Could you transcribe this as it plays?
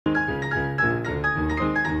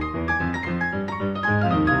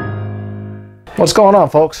What's going on,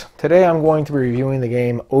 folks? Today I'm going to be reviewing the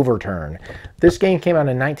game Overturn. This game came out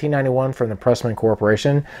in 1991 from the Pressman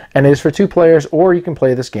Corporation and is for 2 players, or you can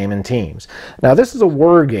play this game in teams. Now, this is a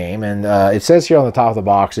word game, and it says here on the top of the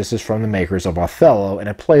box this is from the makers of Othello, and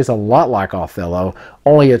it plays a lot like Othello,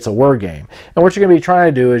 only it's a word game. And what you're going to be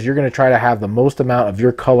trying to do is you're going to try to have the most amount of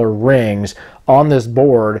your color rings on this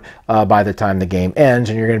board by the time the game ends,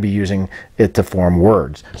 and you're going to be using it to form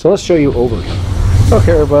words. So let's show you Overturn.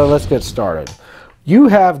 Okay, everybody, let's get started. You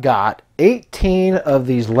have got 18 of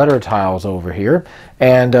these letter tiles over here,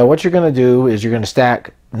 and what you're going to do is you're going to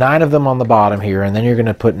stack 9 of them on the bottom here, and then you're going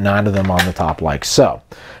to put 9 of them on the top like so.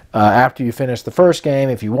 After you finish the first game,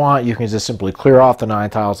 if you want, you can just simply clear off the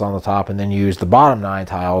 9 tiles on the top and then use the bottom 9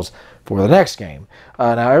 tiles for the next game.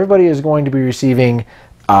 Now everybody is going to be receiving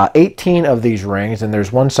 18 of these rings, and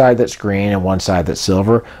there's one side that's green and one side that's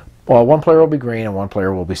silver. Well, one player will be green and one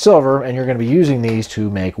player will be silver, and you're going to be using these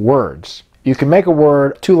to make words. You can make a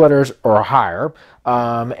word 2 letters or higher,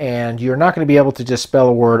 and you're not going to be able to just spell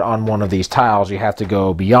a word on one of these tiles. You have to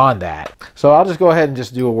go beyond that. So I'll just go ahead and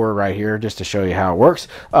just do a word right here just to show you how it works.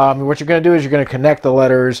 What you're going to do is you're going to connect the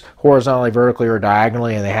letters horizontally, vertically, or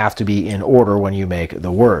diagonally, and they have to be in order when you make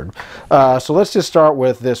the word. So let's just start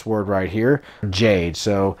with this word right here, jade.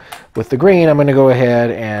 So with the green, I'm going to go ahead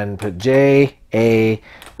and put J-A-D,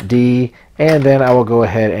 and then I will go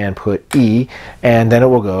ahead and put E, and then it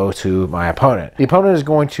will go to my opponent. The opponent is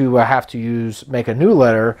going to have to make a new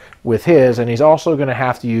letter with his, and he's also going to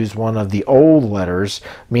have to use one of the old letters,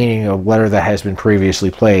 meaning a letter that has been previously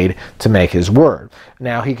played, to make his word.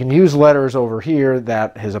 Now, he can use letters over here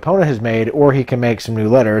that his opponent has made, or he can make some new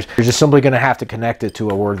letters. You're just simply going to have to connect it to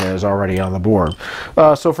a word that is already on the board.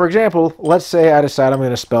 So for example, let's say I decide I'm going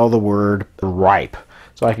to spell the word ripe.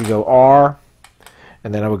 So I could go R,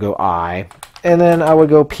 and then I would go I, and then I would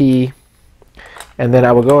go P, and then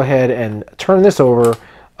I would go ahead and turn this over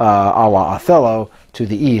a la Othello to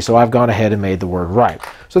the E. So I've gone ahead and made the word ripe.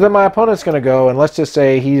 So then my opponent's going to go, and let's just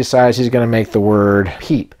say he decides he's going to make the word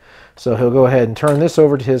peep. So he'll go ahead and turn this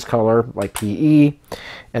over to his color, like PE,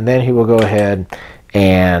 and then he will go ahead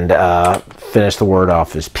and finish the word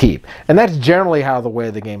off as peep. And that's generally how the way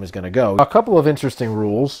the game is going to go. A couple of interesting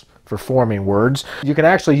rules for forming words. You can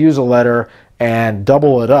actually use a letter and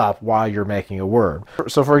double it up while you're making a word.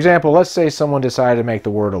 So for example, let's say someone decided to make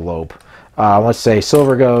the word elope. Let's say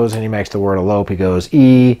Silver goes and he makes the word elope. He goes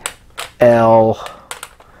E, L,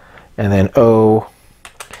 and then O,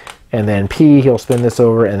 and then P, he'll spin this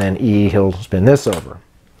over, and then E, he'll spin this over,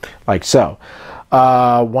 like so.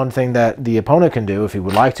 One thing that the opponent can do, if he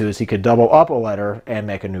would like to, is he could double up a letter and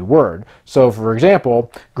make a new word. So for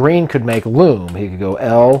example, green could make loom. He could go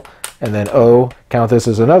L, and then O, count this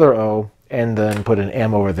as another O, and then put an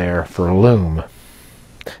M over there for loom.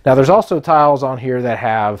 Now there's also tiles on here that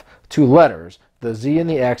have 2 letters. The Z and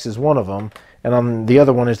the X is one of them, and on the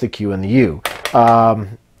other one is the Q and the U.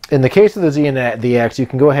 In the case of the Z and the X, you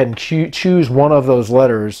can go ahead and choose one of those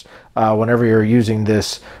letters whenever you're using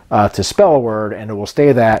this to spell a word, and it will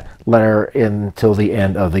stay that letter until the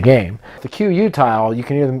end of the game. The QU tile, you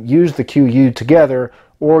can either use the QU together,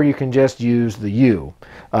 or you can just use the U.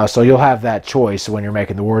 So you'll have that choice when you're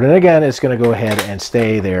making the word. And again, it's going to go ahead and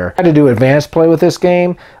stay there. How to do advanced play with this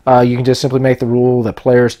game, you can just simply make the rule that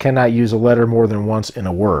players cannot use a letter more than once in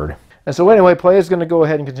a word. And so anyway, play is going to go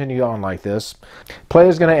ahead and continue on like this. Play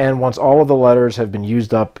is going to end once all of the letters have been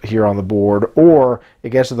used up here on the board, or it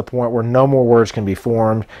gets to the point where no more words can be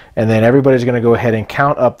formed, and then everybody's going to go ahead and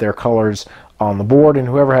count up their colors on the board, and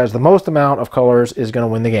whoever has the most amount of colors is going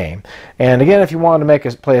to win the game. And again, if you wanted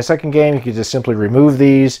to play a second game, you could just simply remove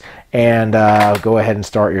these and go ahead and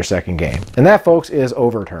start your second game. And that, folks, is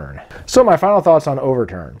Overturn. So my final thoughts on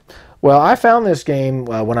Overturn. Well, I found this game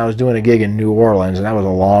when I was doing a gig in New Orleans, and that was a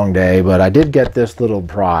long day, but I did get this little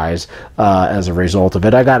prize as a result of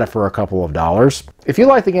it. I got it for a couple of dollars. If you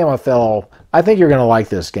like the game Othello, I think you're going to like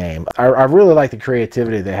this game. I really like the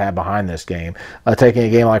creativity they had behind this game, taking a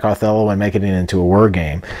game like Othello and making it into a word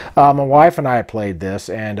game. My wife and I played this,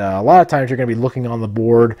 and a lot of times you're going to be looking on the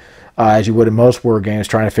board as you would in most word games,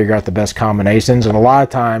 trying to figure out the best combinations, and a lot of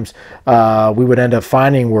times we would end up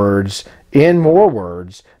finding words in more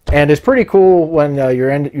words, and it's pretty cool when you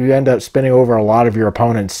end up spinning over a lot of your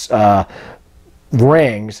opponent's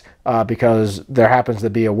rings because there happens to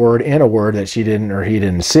be a word in a word that she didn't or he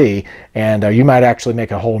didn't see, and you might actually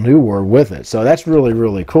make a whole new word with it. So that's really,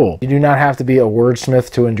 really cool. You do not have to be a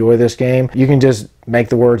wordsmith to enjoy this game. You can just make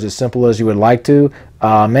the words as simple as you would like to.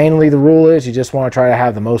 Mainly the rule is you just want to try to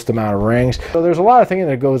have the most amount of rings. So there's a lot of thinking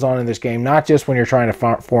that goes on in this game, not just when you're trying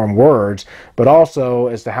to form words, but also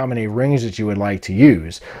as to how many rings that you would like to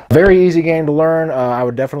use. Very easy game to learn. I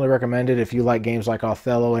would definitely recommend it if you like games like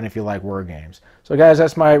Othello and if you like word games. So guys,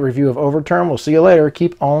 that's my review of Overturn. We'll see you later.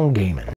 Keep on gaming.